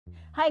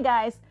Hi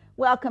guys,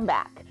 welcome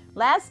back.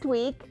 Last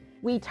week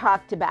we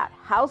talked about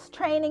house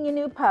training your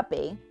new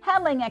puppy,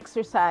 handling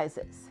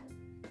exercises.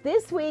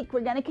 This week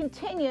we're going to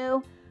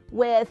continue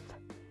with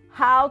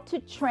how to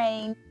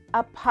train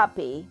a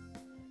puppy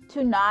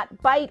to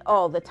not bite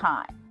all the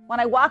time.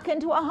 When I walk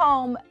into a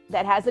home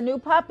that has a new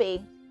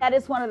puppy, that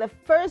is one of the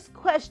first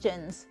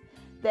questions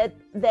that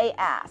they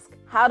ask.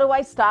 How do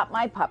I stop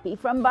my puppy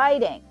from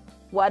biting?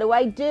 What do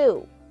I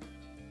do?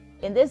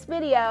 In this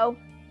video,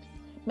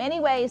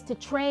 many ways to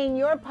train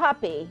your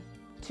puppy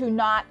to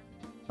not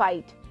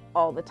bite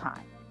all the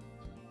time.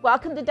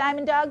 Welcome to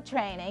Diamond Dog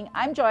Training.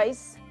 I'm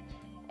Joyce,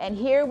 and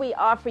here we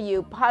offer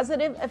you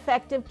positive,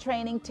 effective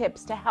training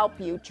tips to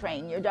help you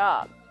train your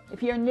dog.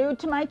 If you're new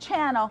to my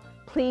channel,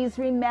 please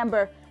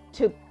remember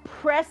to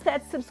press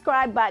that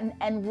subscribe button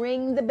and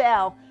ring the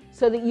bell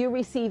so that you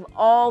receive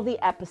all the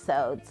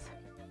episodes.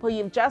 Well,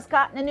 you've just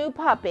gotten a new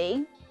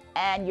puppy,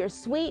 and your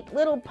sweet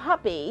little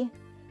puppy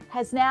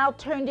has now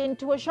turned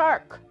into a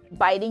shark,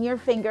 biting your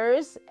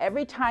fingers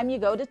every time you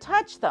go to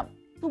touch them.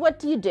 So what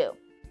do you do?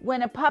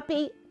 When a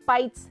puppy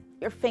bites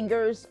your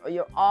fingers or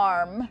your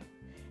arm,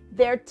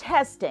 they're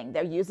testing.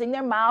 They're using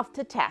their mouth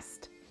to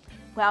test.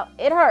 Well,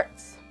 it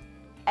hurts.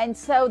 And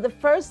so the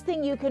first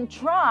thing you can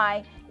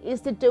try is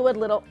to do a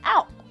little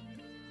ow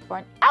or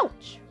an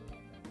ouch.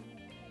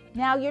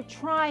 Now you're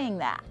trying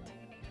that.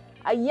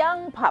 A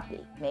young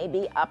puppy,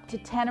 maybe up to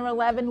 10 or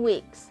 11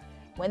 weeks,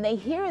 when they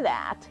hear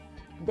that,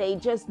 they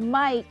just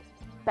might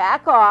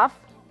back off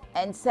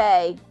and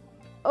say,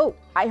 oh,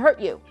 I hurt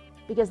you,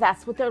 because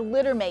that's what their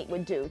litter mate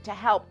would do to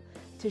help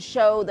to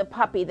show the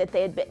puppy that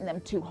they had bitten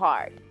them too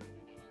hard.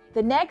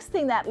 The next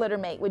thing that litter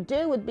mate would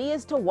do would be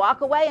is to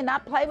walk away and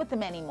not play with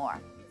them anymore.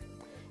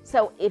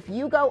 So if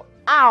you go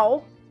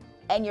ow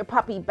and your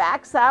puppy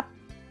backs up,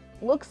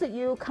 looks at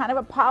you, kind of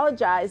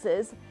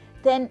apologizes,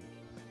 then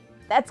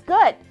that's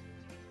good.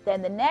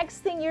 Then the next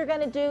thing you're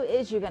going to do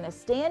is you're going to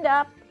stand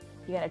up,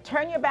 you're going to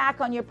turn your back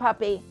on your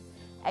puppy,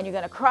 and you're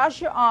going to cross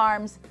your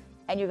arms,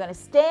 and you're going to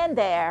stand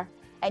there,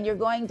 and you're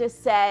going to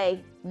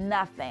say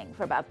nothing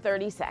for about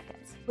 30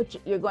 seconds.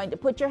 You're going to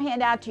put your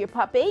hand out to your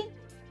puppy.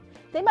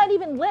 They might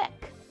even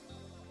lick,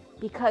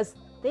 because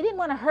they didn't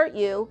want to hurt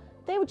you.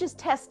 They were just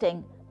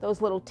testing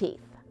those little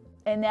teeth.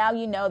 And now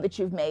you know that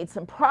you've made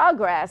some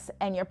progress,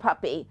 and your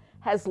puppy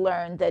has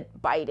learned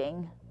that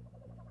biting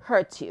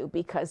hurts you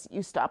because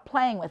you stop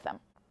playing with them.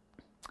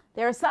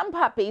 There are some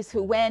puppies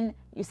who, when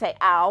you say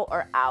ow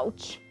or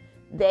ouch,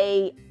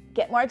 they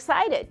get more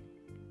excited.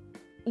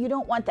 You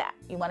don't want that.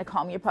 You want to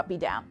calm your puppy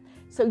down.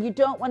 So you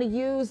don't want to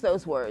use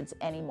those words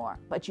anymore.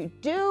 But you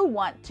do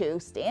want to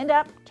stand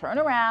up, turn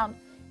around,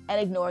 and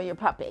ignore your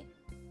puppy.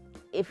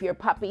 If your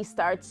puppy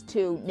starts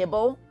to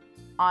nibble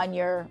on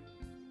your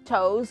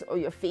toes or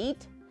your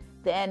feet,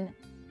 then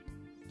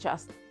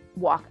just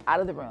walk out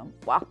of the room.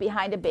 Walk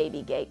behind a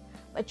baby gate.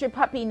 Let your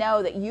puppy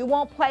know that you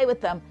won't play with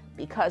them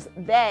because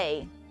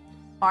they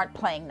aren't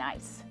playing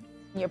nice.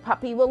 Your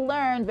puppy will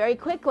learn very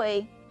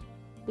quickly,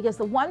 because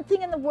the one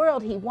thing in the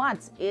world he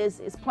wants is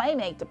his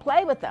playmate to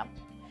play with them.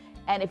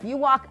 And if you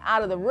walk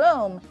out of the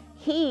room,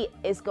 he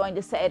is going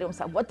to say to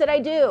himself, what did I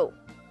do?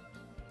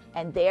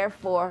 And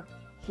therefore,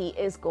 he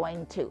is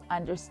going to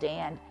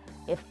understand,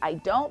 if I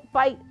don't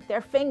bite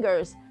their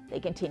fingers, they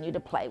continue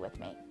to play with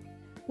me.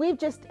 We've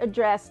just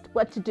addressed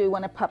what to do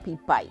when a puppy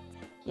bites.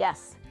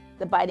 Yes,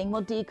 the biting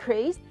will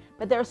decrease,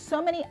 but there are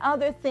so many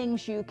other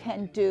things you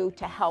can do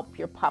to help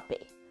your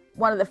puppy.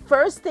 One of the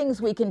first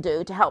things we can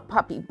do to help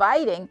puppy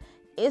biting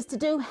is to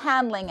do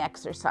handling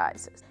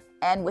exercises.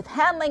 And with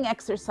handling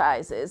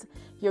exercises,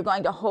 you're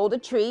going to hold a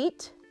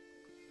treat,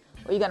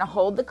 or you're going to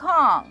hold the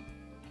Kong,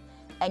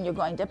 and you're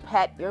going to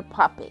pet your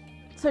puppy.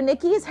 So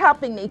Nikki is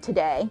helping me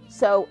today.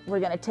 So we're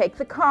going to take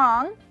the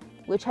Kong,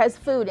 which has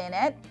food in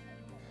it,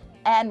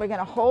 and we're going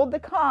to hold the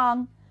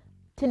Kong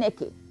to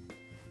Nikki.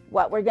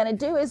 What we're going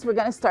to do is we're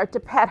going to start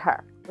to pet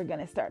her. We're going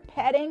to start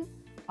petting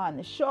on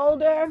the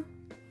shoulder,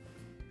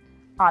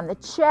 on the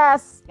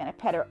chest. We're going to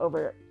pet her over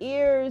her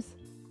ears,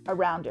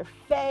 around her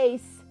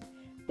face.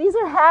 These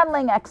are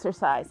handling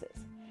exercises,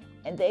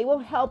 and they will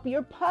help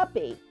your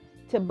puppy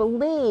to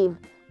believe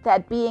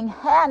that being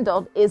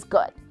handled is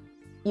good.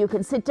 You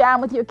can sit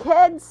down with your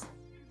kids.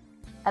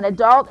 An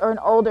adult or an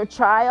older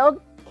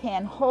child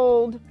can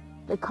hold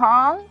the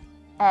Kong,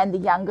 and the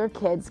younger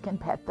kids can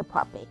pet the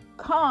puppy.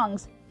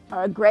 Kongs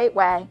are a great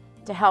way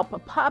to help a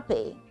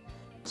puppy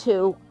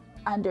to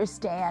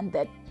understand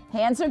that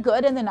hands are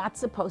good and they're not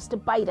supposed to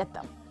bite at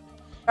them.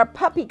 They're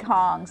puppy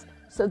Kongs,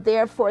 so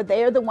therefore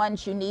they are the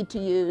ones you need to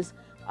use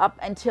up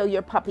until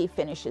your puppy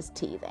finishes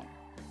teething.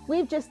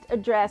 We've just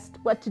addressed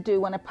what to do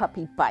when a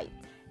puppy bites.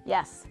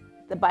 Yes,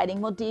 the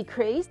biting will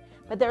decrease,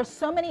 but there are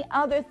so many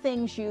other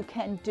things you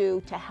can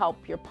do to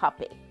help your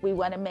puppy. We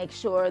want to make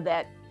sure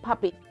that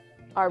puppies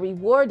are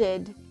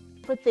rewarded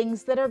for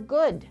things that are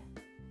good.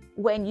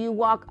 When you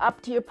walk up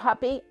to your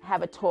puppy,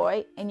 have a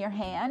toy in your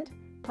hand,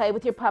 play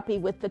with your puppy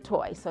with the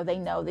toy so they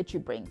know that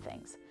you bring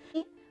things.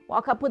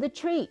 Walk up with a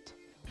treat,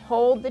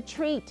 hold the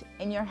treat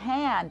in your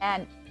hand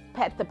and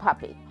pet the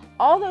puppy.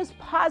 All those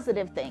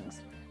positive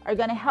things are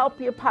going to help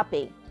your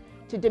puppy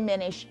to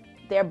diminish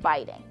their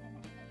biting.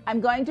 I'm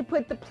going to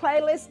put the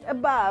playlist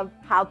above,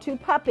 How to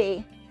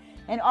Puppy,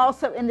 and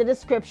also in the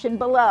description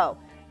below,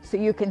 so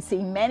you can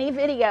see many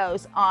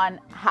videos on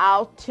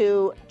how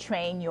to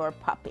train your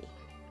puppy.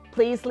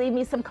 Please leave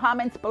me some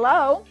comments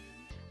below.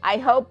 I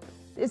hope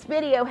this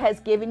video has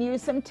given you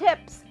some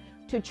tips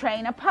to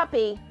train a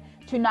puppy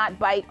to not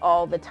bite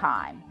all the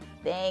time.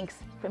 Thanks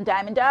from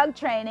Diamond Dog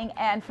Training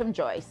and from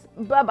Joyce.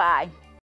 Bye-bye.